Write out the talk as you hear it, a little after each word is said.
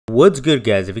What's good,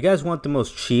 guys? If you guys want the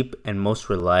most cheap and most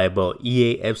reliable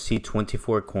EAFC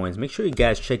 24 coins, make sure you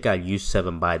guys check out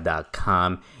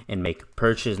u7buy.com and make a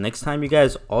purchase. Next time you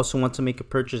guys also want to make a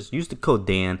purchase, use the code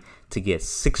Dan to get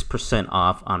 6%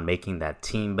 off on making that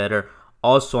team better.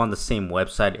 Also on the same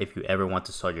website, if you ever want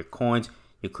to sell your coins,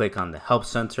 you click on the help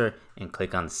center and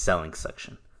click on the selling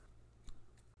section.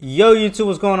 Yo YouTube,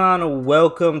 what's going on?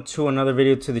 Welcome to another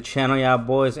video to the channel, y'all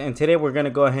boys. And today we're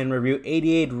gonna go ahead and review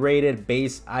 88 rated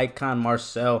base icon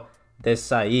Marcel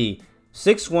Desailly.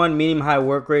 6'1", medium high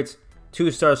work rates,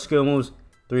 2-star skill moves,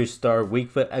 3-star weak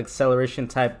foot acceleration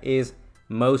type is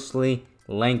mostly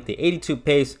lengthy. 82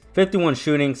 pace, 51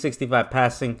 shooting, 65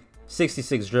 passing,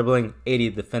 66 dribbling, 80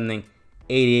 defending,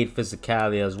 88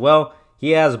 physicality as well.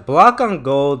 He has block on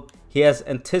gold, he has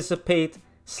anticipate,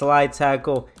 slide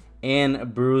tackle,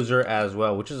 and bruiser as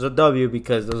well, which is a W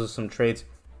because those are some traits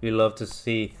we love to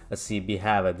see a CB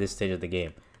have at this stage of the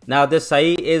game. Now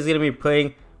Desailly is going to be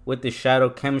playing with the shadow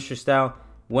chemistry style,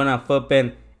 one on foot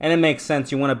bend, and it makes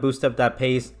sense. You want to boost up that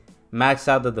pace, max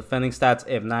out the defending stats.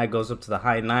 If not, it goes up to the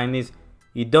high 90s.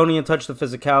 You don't even touch the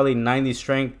physicality. 90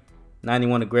 strength,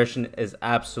 91 aggression is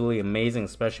absolutely amazing,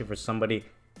 especially for somebody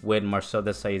with Marcel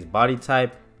Desailly's body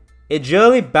type.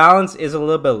 Agility balance is a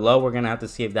little bit low. We're going to have to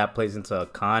see if that plays into a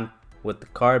con with the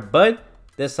card. But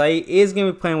Desailly is going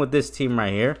to be playing with this team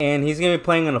right here. And he's going to be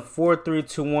playing on a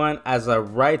 4-3-2-1 as a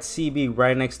right CB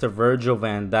right next to Virgil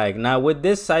van Dijk. Now with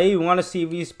Desailly, we want to see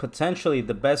if he's potentially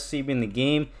the best CB in the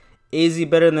game. Is he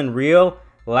better than Real?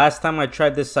 Last time I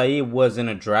tried Desailly was in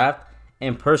a draft.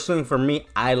 And personally for me,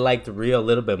 I liked Real a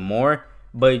little bit more.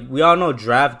 But we all know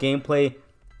draft gameplay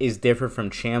is different from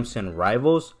champs and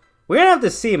rivals. We're going to have to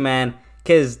see, man,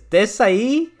 because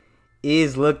Desailly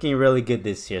is looking really good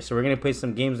this year. So we're going to play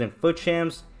some games in foot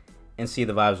champs and see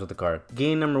the vibes with the card.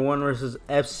 Game number 1 versus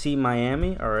FC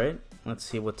Miami. All right, let's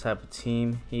see what type of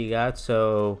team he got.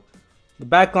 So the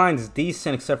back line is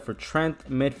decent except for Trent.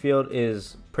 Midfield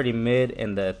is pretty mid,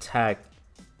 and the attack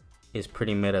is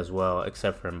pretty mid as well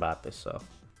except for Mbappe. So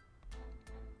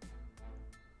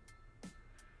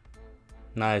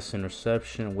nice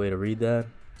interception. Way to read that.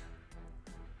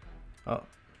 Oh.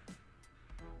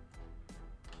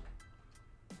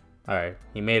 Alright,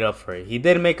 he made up for it. He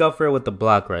did make up for it with the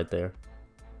block right there.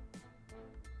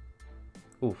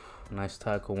 Oof, nice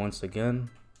tackle once again.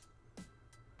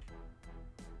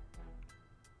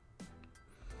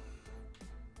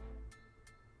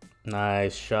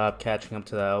 Nice shot catching up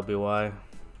to that LBY.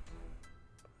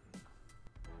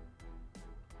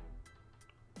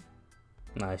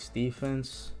 Nice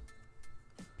defense.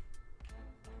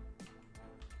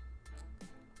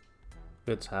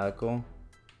 Good tackle.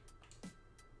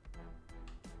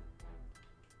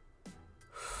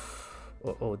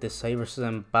 Oh, Desailly versus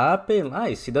Mbappe.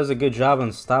 Nice. He does a good job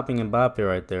on stopping Mbappe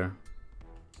right there.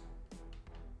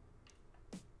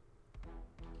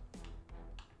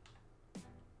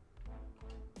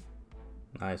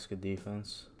 Nice, good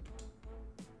defense.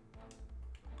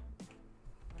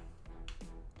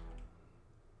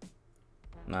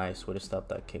 Nice way to stop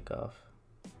that kickoff.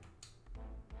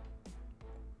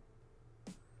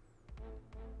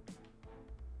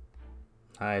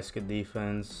 Nice, good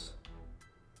defense.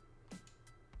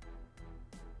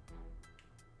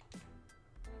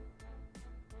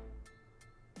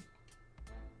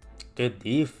 Good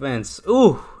defense.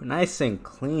 Ooh, nice and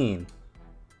clean.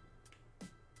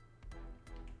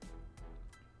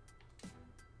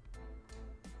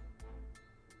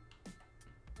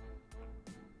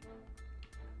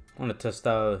 I want to test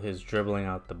out his dribbling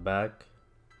out the back.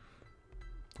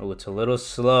 Oh, it's a little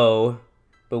slow.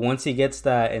 But once he gets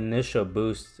that initial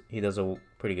boost, he does a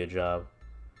pretty good job.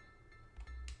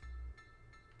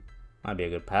 Might be a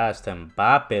good pass to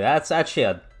Mbappe. That's actually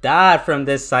a dot from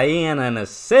Desailly and an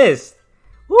assist.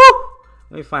 Woo!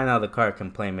 Let me find out the card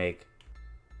can play make.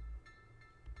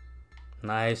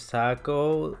 Nice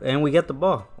tackle. And we get the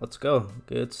ball. Let's go.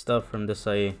 Good stuff from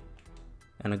Desailly.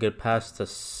 And a good pass to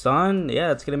Son.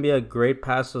 Yeah, it's going to be a great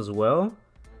pass as well.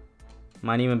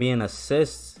 Might even be an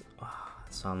assist. Oh,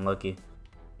 that's unlucky.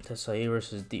 Desailly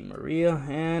versus Di Maria,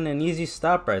 and an easy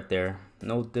stop right there.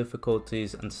 No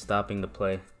difficulties in stopping the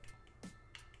play.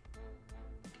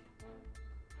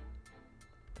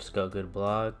 Just got a good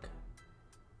block.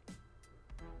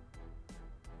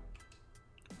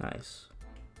 Nice.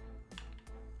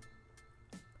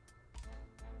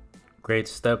 Great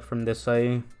step from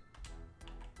Desailly.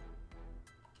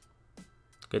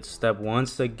 Good step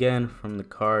once again from the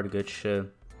card. Good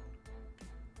shit.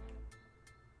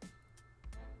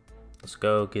 Let's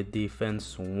go. Good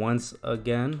defense once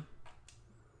again.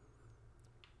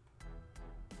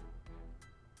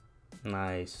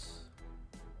 Nice.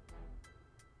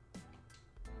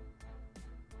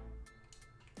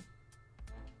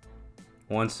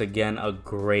 Once again, a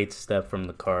great step from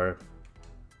the card.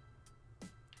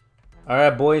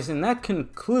 Alright boys, and that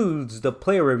concludes the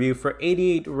player review for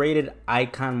 88 rated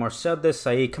icon Marcel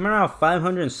Desailly, coming around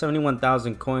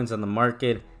 571,000 coins on the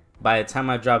market by the time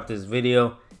I dropped this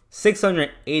video.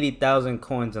 680,000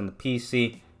 coins on the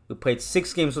PC. We played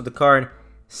 6 games with the card,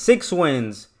 6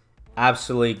 wins.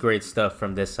 Absolutely great stuff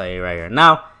from Desailly right here.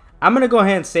 Now, I'm going to go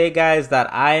ahead and say, guys,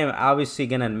 that I am obviously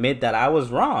going to admit that I was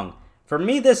wrong. For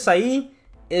me, Desailly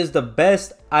is the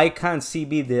best icon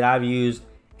CB that I've used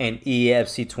in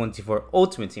EAFC 24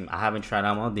 Ultimate Team. I haven't tried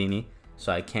out Maldini,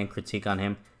 so I can't critique on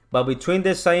him. But between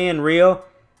Desailly and Rio,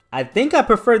 I think I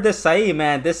prefer Desailly,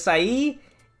 man. Desailly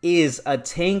is a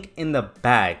tank in the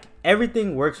bag.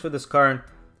 Everything works for this card.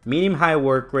 Medium high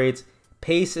work rates.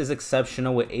 Pace is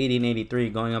exceptional with 80 and 83,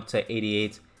 going up to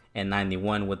 88 and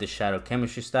 91 with the Shadow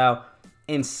Chemistry style.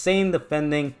 Insane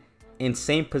defending,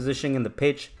 insane positioning in the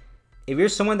pitch. If you're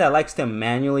someone that likes to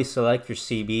manually select your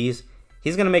CBs,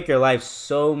 he's going to make your life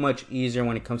so much easier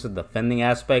when it comes to the defending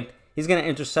aspect. He's going to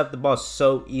intercept the ball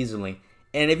so easily.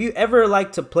 And if you ever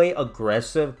like to play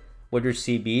aggressive with your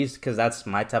CBs, because that's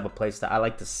my type of play style, I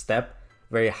like to step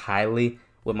very highly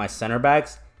with my center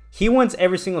backs. He wins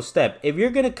every single step. If you're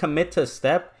going to commit to a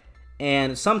step,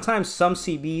 and sometimes some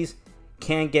CBs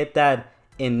can't get that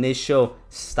initial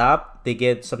stop. They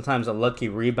get sometimes a lucky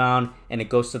rebound and it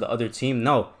goes to the other team.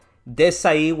 No,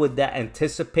 Desailly with that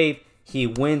anticipate, he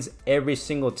wins every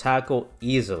single tackle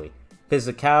easily.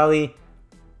 Physicality,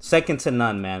 second to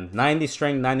none, man. 90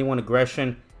 strength, 91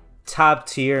 aggression, top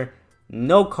tier.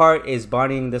 No card is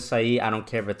bodying Desailly. I don't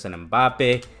care if it's an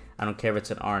Mbappe. I don't care if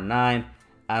it's an R9.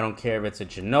 I don't care if it's a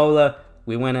Ginola.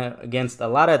 We went against a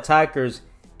lot of attackers,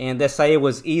 and Desailly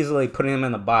was easily putting them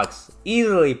in the box.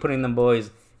 Easily putting them boys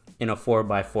in a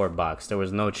 4x4 box. There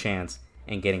was no chance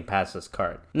in getting past this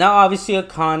card. Now, obviously, a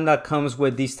con that comes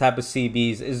with these type of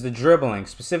CBs is the dribbling,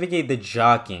 specifically the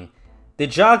jockeying. The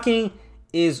jockeying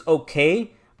is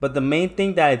okay, but the main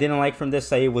thing that I didn't like from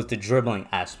Desailly was the dribbling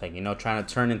aspect. You know, trying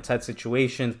to turn in tight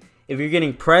situations. If you're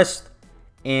getting pressed,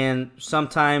 and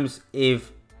sometimes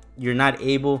if you're not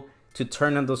able to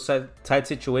turn in those tight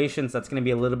situations, that's going to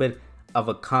be a little bit of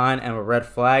a con and a red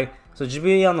flag. So just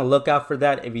be on the lookout for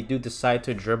that. If you do decide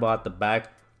to dribble out the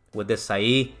back with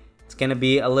Desailly, it's going to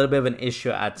be a little bit of an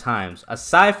issue at times.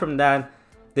 Aside from that,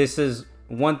 this is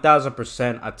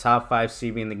 1000% a top 5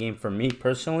 CB in the game for me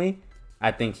personally.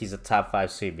 I think he's a top 5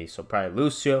 CB. So probably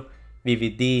Lucio,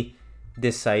 VVD,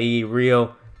 Desailly,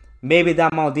 Rio. Maybe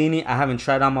that Maldini. I haven't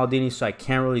tried out Maldini, so I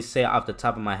can't really say off the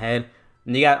top of my head.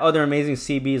 And you got other amazing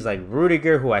CBs like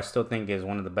Rudiger, who I still think is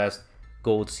one of the best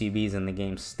gold CBs in the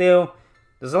game still.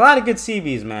 There's a lot of good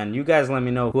CBs, man. You guys let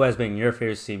me know who has been your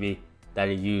favorite CB that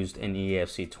you used in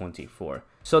EAFC 24.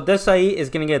 So Desailly is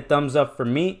going to get thumbs up for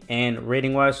me, and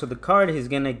rating wise for the card, he's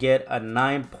going to get a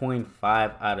 9.5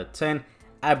 out of 10.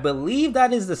 I believe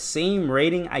that is the same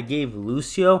rating I gave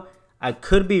Lucio. I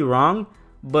could be wrong,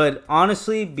 but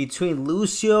honestly, between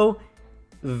Lucio,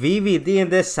 VVD,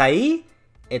 and Desailly,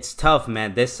 it's tough,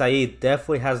 man. Desailly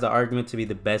definitely has the argument to be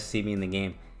the best CB in the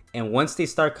game. And once they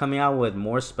start coming out with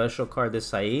more special card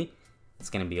Desailly, it's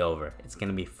going to be over. It's going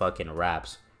to be fucking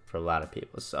wraps for a lot of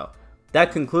people. So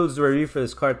that concludes the review for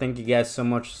this card. Thank you guys so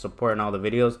much for supporting all the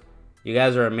videos. You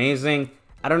guys are amazing.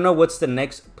 I don't know what's the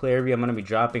next player review I'm going to be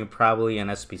dropping. Probably an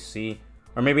SPC.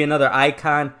 Or maybe another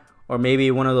icon. Or maybe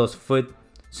one of those foot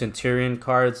Centurion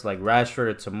cards like Rashford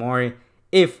or Tomori.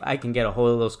 If I can get a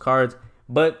hold of those cards.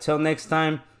 But till next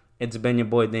time, it's been your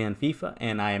boy DanFIFA,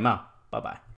 and I am out. Bye-bye.